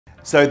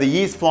So the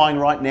year's flying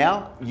right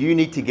now. You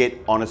need to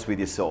get honest with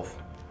yourself.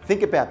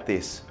 Think about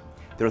this.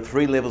 There are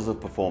 3 levels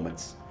of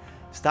performance.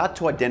 Start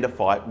to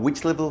identify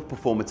which level of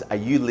performance are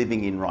you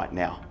living in right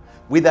now.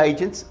 With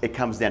agents, it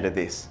comes down to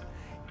this: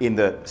 in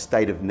the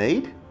state of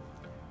need,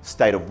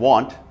 state of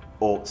want,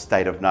 or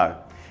state of no.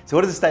 So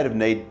what does the state of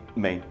need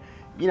mean?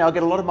 You know, I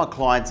get a lot of my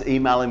clients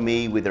emailing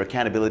me with their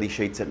accountability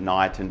sheets at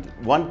night, and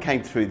one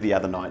came through the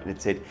other night and it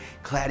said,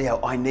 "Claudio,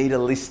 I need a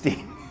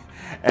listing."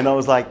 And I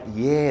was like,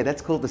 yeah,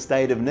 that's called the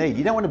state of need.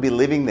 You don't want to be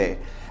living there.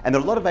 And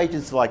there are a lot of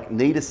agents like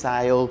need a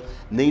sale,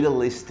 need a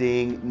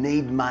listing,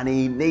 need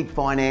money, need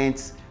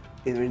finance.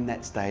 They're in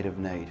that state of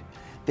need.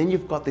 Then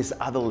you've got this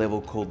other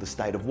level called the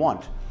state of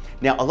want.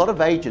 Now, a lot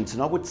of agents,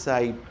 and I would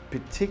say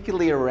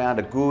particularly around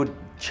a good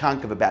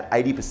chunk of about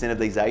 80% of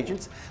these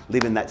agents,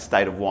 live in that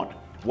state of want.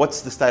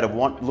 What's the state of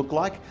want look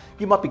like?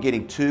 You might be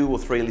getting 2 or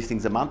 3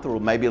 listings a month, or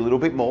maybe a little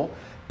bit more,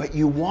 but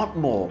you want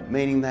more,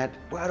 meaning that,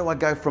 where do I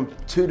go from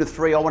 2 to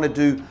 3? I want to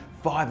do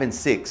 5 and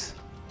 6.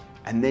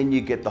 And then you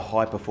get the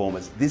high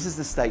performance. This is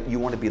the state you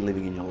want to be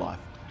living in your life.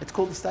 It's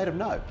called the state of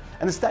no.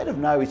 And the state of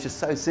no is just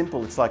so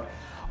simple. It's like,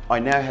 I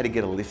know how to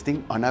get a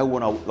listing. I know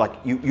when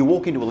you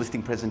walk into a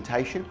listing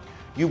presentation,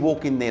 you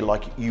walk in there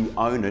like you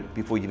own it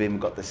before you've even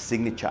got the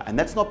signature. And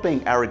that's not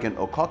being arrogant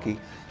or cocky,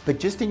 but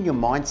just in your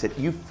mindset,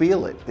 you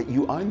feel it, that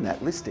you own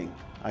that listing,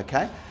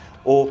 okay?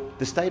 Or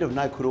the state of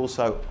no could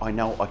also, I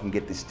know I can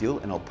get this deal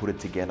and I'll put it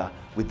together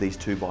with these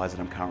 2 buyers that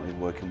I'm currently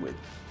working with.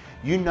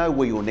 You know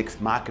where your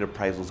next market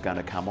appraisal is going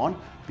to come on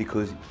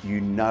because you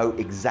know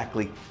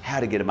exactly how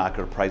to get a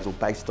market appraisal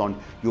based on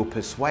your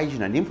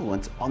persuasion and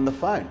influence on the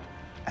phone.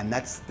 And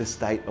that's the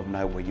state of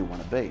no where you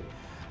want to be.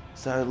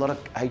 So a lot of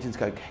agents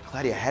go,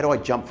 "Claudio, how do I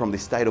jump from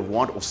this state of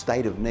want or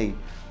state of need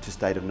to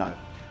state of no?"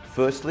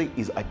 Firstly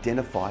is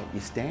identify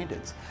your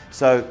standards.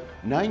 So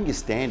knowing your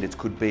standards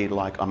could be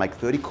like, I make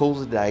 30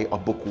 calls a day, I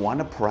book 1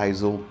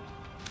 appraisal,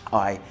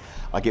 I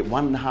get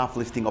 1.5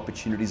 listing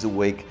opportunities a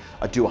week,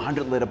 I do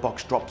 100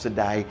 letterbox drops a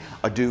day,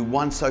 I do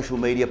 1 social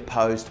media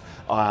post,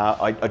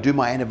 I do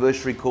my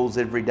anniversary calls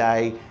every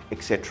day,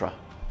 etc.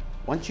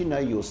 Once you know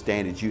your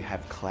standards, you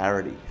have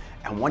clarity.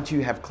 And once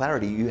you have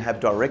clarity, you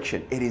have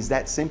direction. It is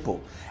that simple.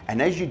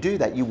 And as you do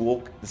that, you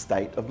walk the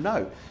state of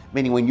no.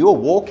 Meaning when you're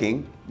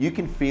walking, you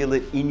can feel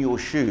it in your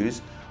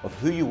shoes of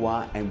who you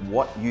are and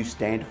what you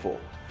stand for.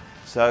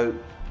 So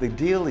the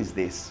deal is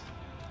this: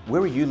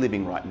 where are you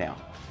living right now?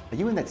 Are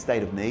you in that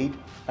state of need?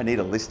 I need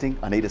a listing,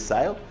 I need a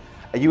sale?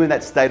 Are you in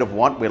that state of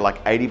want where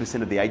like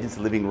 80% of the agents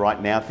are living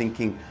right now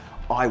thinking,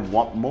 I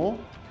want more?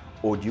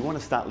 Or do you want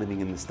to start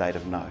living in the state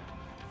of no?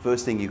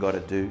 First thing you got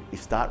to do is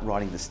start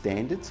writing the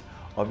standards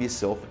of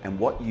yourself and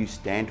what you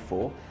stand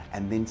for,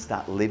 and then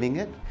start living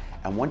it.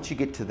 And once you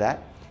get to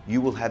that,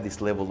 you will have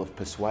this level of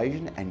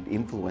persuasion and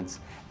influence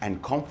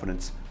and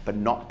confidence, but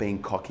not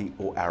being cocky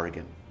or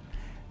arrogant.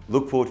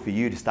 Look forward for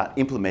you to start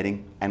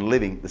implementing and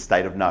living the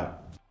state of no.